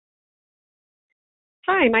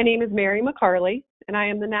Hi, my name is Mary McCarley, and I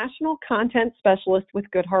am the National Content Specialist with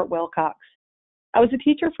Goodheart-Willcox. I was a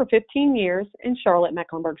teacher for 15 years in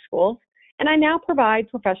Charlotte-Mecklenburg schools, and I now provide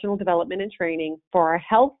professional development and training for our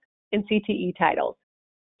health and CTE titles.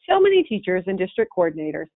 So many teachers and district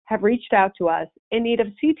coordinators have reached out to us in need of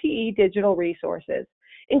CTE digital resources,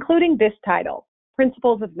 including this title,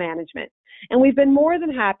 Principles of Management, and we've been more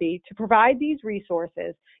than happy to provide these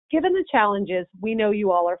resources given the challenges we know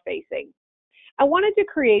you all are facing. I wanted to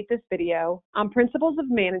create this video on Principles of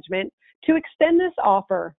Management to extend this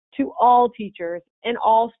offer to all teachers in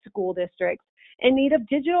all school districts in need of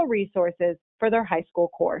digital resources for their high school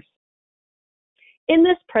course. In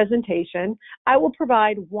this presentation, I will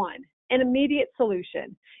provide an immediate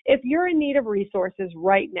solution. If you're in need of resources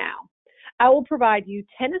right now, I will provide you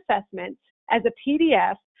 10 assessments as a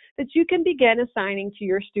PDF that you can begin assigning to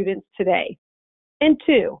your students today. And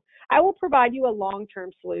 2, I will provide you a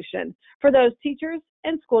long-term solution for those teachers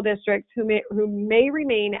and school districts who may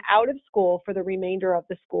remain out of school for the remainder of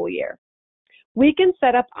the school year. We can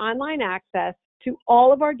set up online access to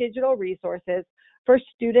all of our digital resources for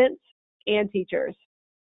students and teachers.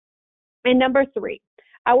 And number 3,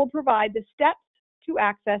 I will provide the steps to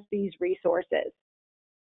access these resources.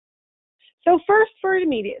 So first, for an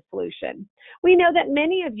immediate solution, we know that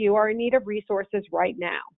many of you are in need of resources right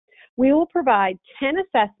now. We will provide 10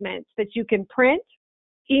 assessments that you can print,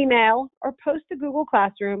 email, or post to Google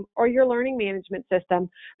Classroom or your learning management system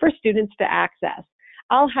for students to access.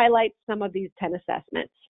 I'll highlight some of these 10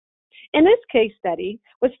 assessments. And this case study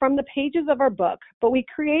was from the pages of our book, but we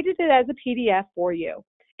created it as a PDF for you.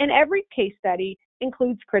 And every case study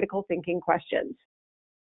includes critical thinking questions.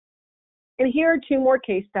 And here are 2 more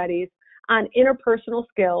case studies on interpersonal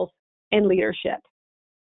skills and leadership.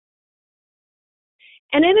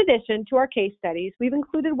 And in addition to our case studies, we've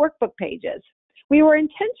included workbook pages. We were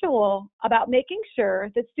intentional about making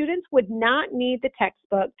sure that students would not need the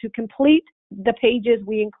textbook to complete the pages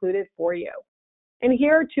we included for you. And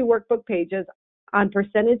here are 2 workbook pages on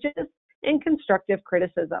percentages and constructive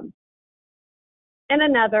criticism, and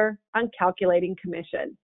another on calculating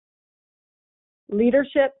commission,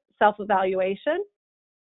 leadership self-evaluation,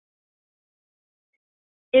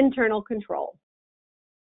 internal control,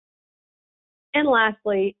 and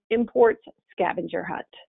lastly, imports scavenger hunt.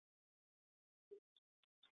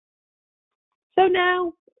 So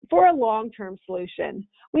now for a long-term solution.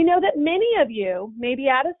 We know that many of you may be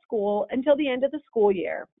out of school until the end of the school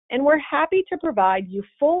year, and we're happy to provide you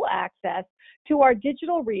full access to our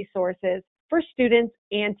digital resources for students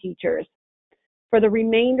and teachers for the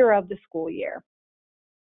remainder of the school year.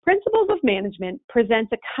 Principles of Management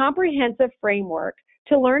presents a comprehensive framework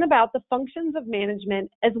to learn about the functions of management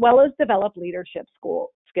as well as develop leadership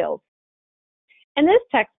skills. And this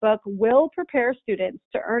textbook will prepare students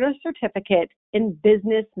to earn a certificate in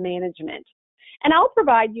business management. And I'll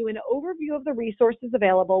provide you an overview of the resources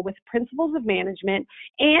available with Principles of Management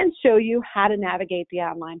and show you how to navigate the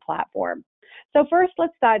online platform. So first,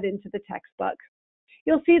 let's dive into the textbook.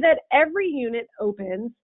 You'll see that every unit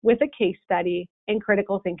opens with a case study and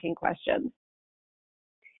critical thinking questions.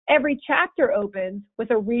 Every chapter opens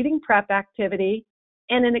with a reading prep activity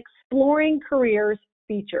and an exploring careers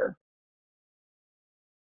feature.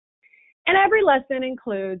 And every lesson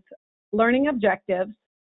includes learning objectives,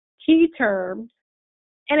 key terms,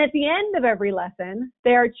 and at the end of every lesson,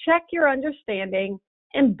 they are check your understanding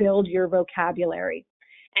and build your vocabulary.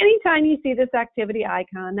 Anytime you see this activity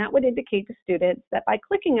icon, that would indicate to students that by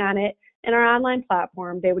clicking on it in our online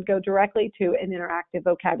platform, they would go directly to an interactive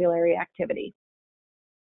vocabulary activity.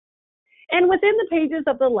 And within the pages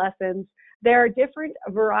of the lessons, there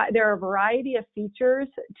are a variety of features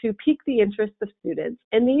to pique the interest of students.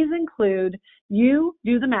 And these include You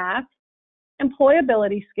Do the Math,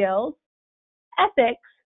 employability skills, ethics,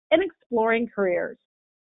 and exploring careers.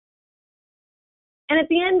 And at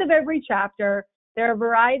the end of every chapter, there are a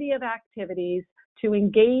variety of activities to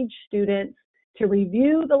engage students to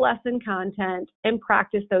review the lesson content and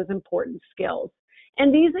practice those important skills.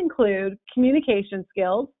 And these include communication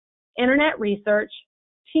skills, internet research,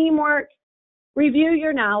 teamwork, review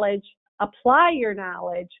your knowledge, apply your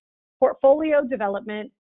knowledge, portfolio development,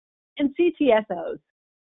 and CTSOs.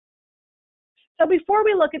 So before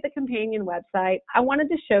we look at the companion website, I wanted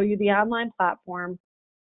to show you the online platform.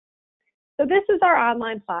 So this is our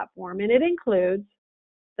online platform, and it includes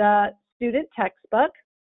the student textbook,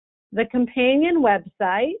 the companion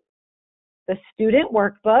website, the student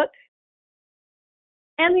workbook,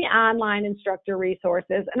 and the online instructor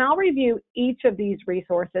resources. And I'll review each of these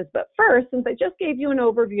resources. But first, since I just gave you an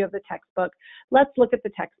overview of the textbook, let's look at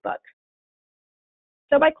the textbook.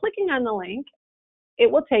 So by clicking on the link,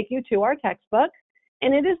 it will take you to our textbook.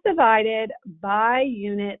 and it is divided by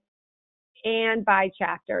unit and by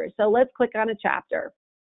chapter. So let's click on a chapter.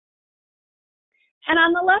 And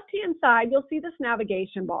on the left-hand side, you'll see this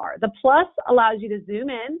navigation bar. The plus allows you to zoom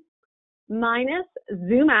in, minus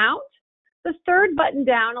zoom out. The third button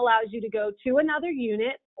down allows you to go to another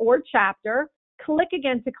unit or chapter, click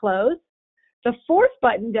again to close. The fourth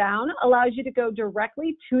button down allows you to go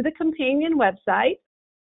directly to the companion website,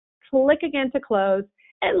 click again to close.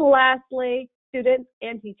 And lastly, students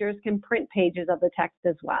and teachers can print pages of the text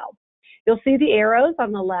as well. You'll see the arrows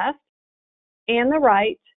on the left and the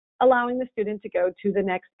right, allowing the student to go to the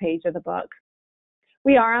next page of the book.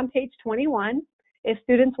 We are on page 21. If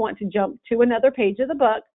students want to jump to another page of the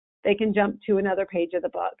book, they can jump to another page of the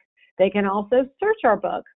book. They can also search our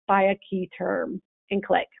book by a key term and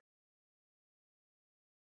click.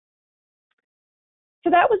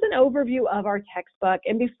 So that was an overview of our textbook.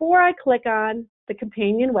 And before I click on the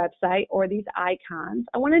companion website or these icons,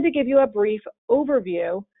 I wanted to give you a brief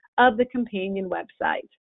overview of the companion website.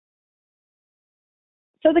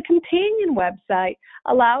 So the companion website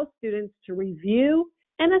allows students to review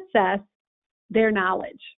and assess their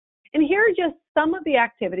knowledge. And here are just some of the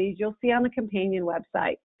activities you'll see on the companion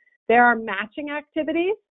website. There are matching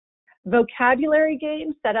activities, vocabulary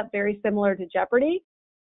games set up very similar to Jeopardy,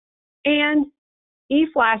 and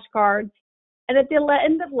e-flashcards, and at the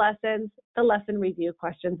end of lessons, the lesson review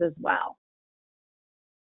questions as well.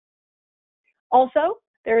 Also,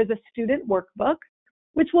 there is a student workbook,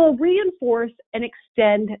 which will reinforce and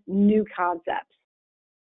extend new concepts.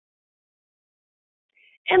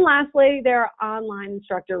 And lastly, there are online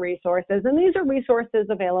instructor resources, and these are resources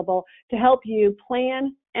available to help you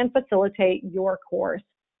plan and facilitate your course.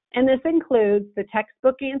 And this includes the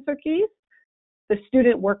textbook answer keys, the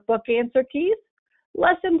student workbook answer keys,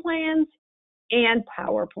 lesson plans, and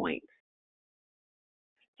PowerPoint.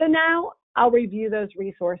 So now I'll review those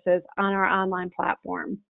resources on our online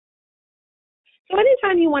platform. So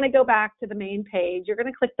anytime you want to go back to the main page, you're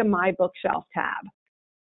going to click the My Bookshelf tab.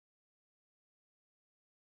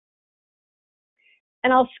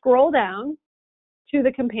 And I'll scroll down to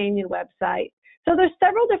the companion website. So there's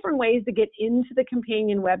several different ways to get into the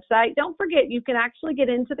companion website. Don't forget, you can actually get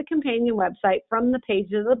into the companion website from the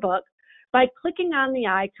pages of the book by clicking on the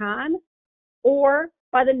icon or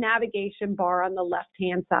by the navigation bar on the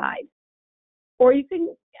left-hand side. Or you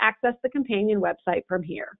can access the companion website from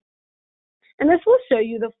here. And this will show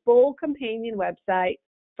you the full companion website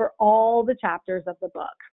for all the chapters of the book.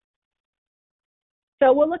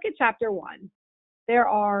 So we'll look at chapter 1. There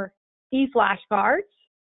are e-flashcards.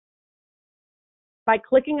 By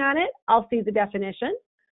clicking on it, I'll see the definition.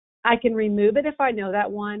 I can remove it if I know that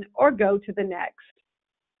one, or go to the next.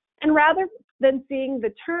 And rather than seeing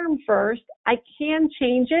the term first, I can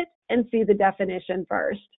change it and see the definition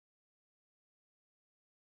first.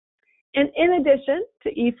 And in addition to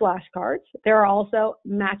e-flashcards, there are also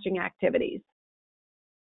matching activities.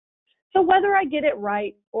 So whether I get it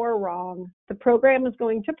right or wrong, the program is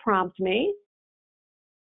going to prompt me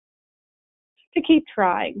to keep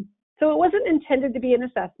trying. So it wasn't intended to be an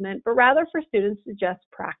assessment, but rather for students to just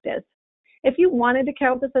practice. If you wanted to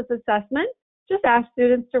count this as assessment, just ask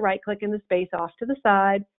students to right-click in the space off to the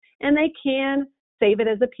side, and they can save it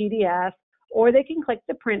as a PDF, or they can click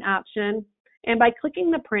the print option. And by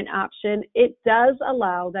clicking the print option, it does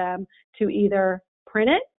allow them to either print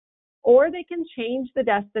it, or they can change the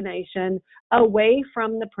destination away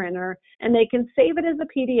from the printer, and they can save it as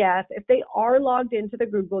a PDF. If they are logged into the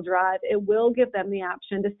Google Drive, it will give them the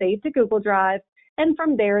option to save to Google Drive, and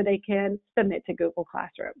from there they can submit to Google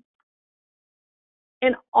Classroom.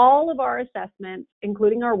 And all of our assessments,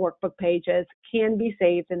 including our workbook pages, can be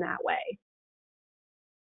saved in that way.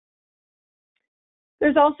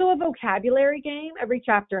 There's also a vocabulary game every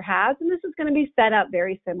chapter has, and this is going to be set up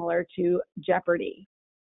very similar to Jeopardy!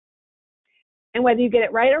 And whether you get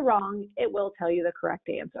it right or wrong, it will tell you the correct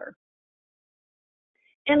answer.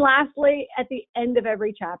 And lastly, at the end of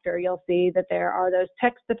every chapter, you'll see that there are those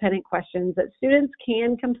text-dependent questions that students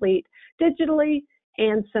can complete digitally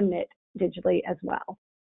and submit digitally as well.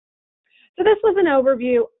 So this was an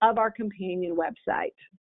overview of our companion website.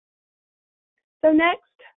 So next,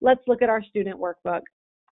 let's look at our student workbook.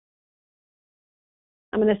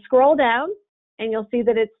 I'm going to scroll down, and you'll see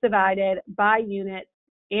that it's divided by unit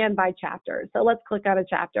and by chapter. So let's click on a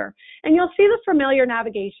chapter. And you'll see the familiar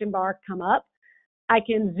navigation bar come up. I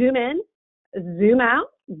can zoom in, zoom out,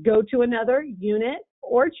 go to another unit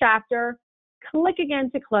or chapter, click again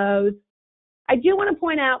to close. I do want to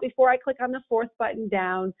point out before I click on the fourth button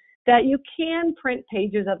down that you can print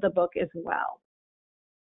pages of the book as well.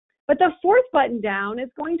 But the fourth button down is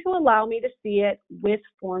going to allow me to see it with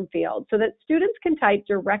form fields so that students can type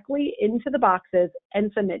directly into the boxes and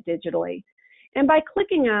submit digitally. And by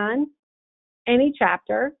clicking on any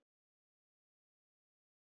chapter,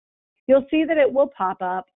 you'll see that it will pop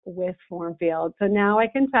up with form fields. So now I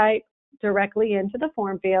can type directly into the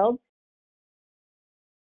form fields.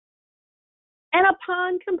 And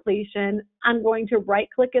upon completion, I'm going to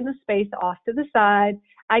right-click in the space off to the side.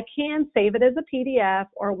 I can save it as a PDF,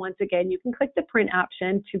 or once again, you can click the print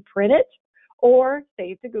option to print it, or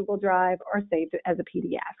save to Google Drive, or save it as a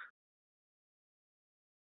PDF.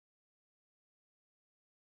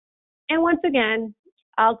 And once again,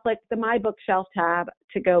 I'll click the My Bookshelf tab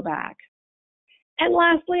to go back. And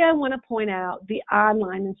lastly, I want to point out the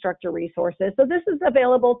online instructor resources. So this is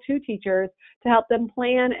available to teachers to help them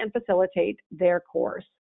plan and facilitate their course.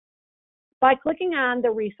 By clicking on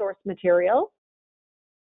the resource material,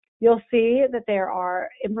 you'll see that there are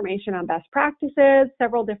information on best practices,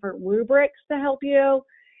 several different rubrics to help you,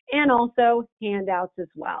 and also handouts as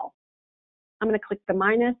well. I'm going to click the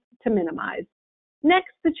minus to minimize.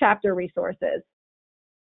 Next, the chapter resources.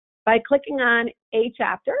 By clicking on a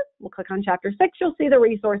chapter, we'll click on chapter 6, you'll see the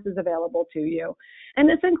resources available to you. And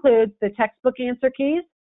this includes the textbook answer keys,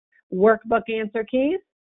 workbook answer keys,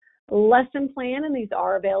 lesson plan, and these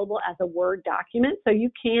are available as a Word document, so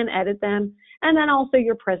you can edit them, and then also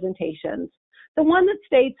your presentations. The one that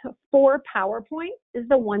states for PowerPoint is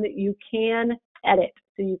the one that you can edit.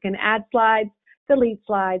 So you can add slides, delete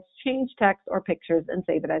slides, change text or pictures, and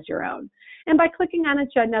save it as your own. And by clicking on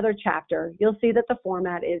another chapter, you'll see that the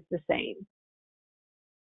format is the same.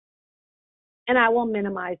 And I will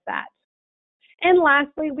minimize that. And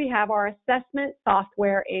lastly, we have our assessment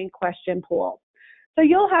software and question pool. So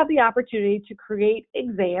you'll have the opportunity to create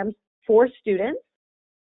exams for students,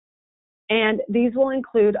 and these will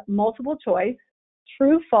include multiple choice,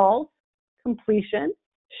 true, false, completion,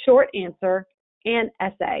 short answer, and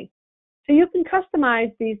essay. So you can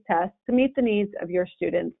customize these tests to meet the needs of your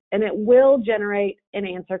students, and it will generate an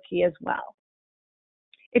answer key as well.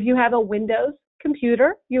 If you have a Windows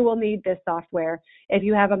computer, you will need this software. If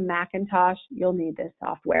you have a Macintosh, you'll need this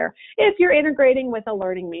software. If you're integrating with a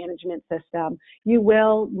learning management system, you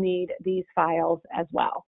will need these files as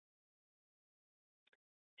well.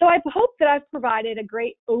 So I hope that I've provided a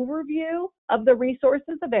great overview of the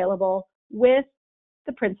resources available with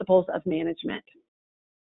the principles of management.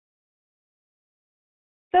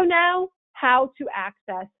 So now, how to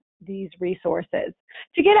access these resources.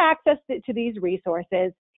 To get access to these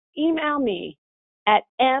resources, email me at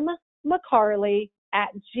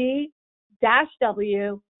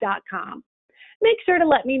mccarley@g-w.com. Make sure to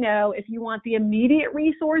let me know if you want the immediate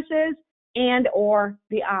resources and or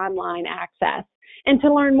the online access. And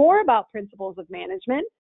to learn more about principles of management,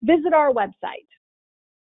 visit our website.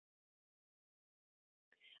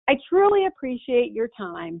 I truly appreciate your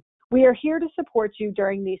time. We are here to support you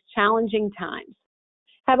during these challenging times.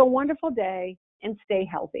 Have a wonderful day and stay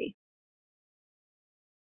healthy.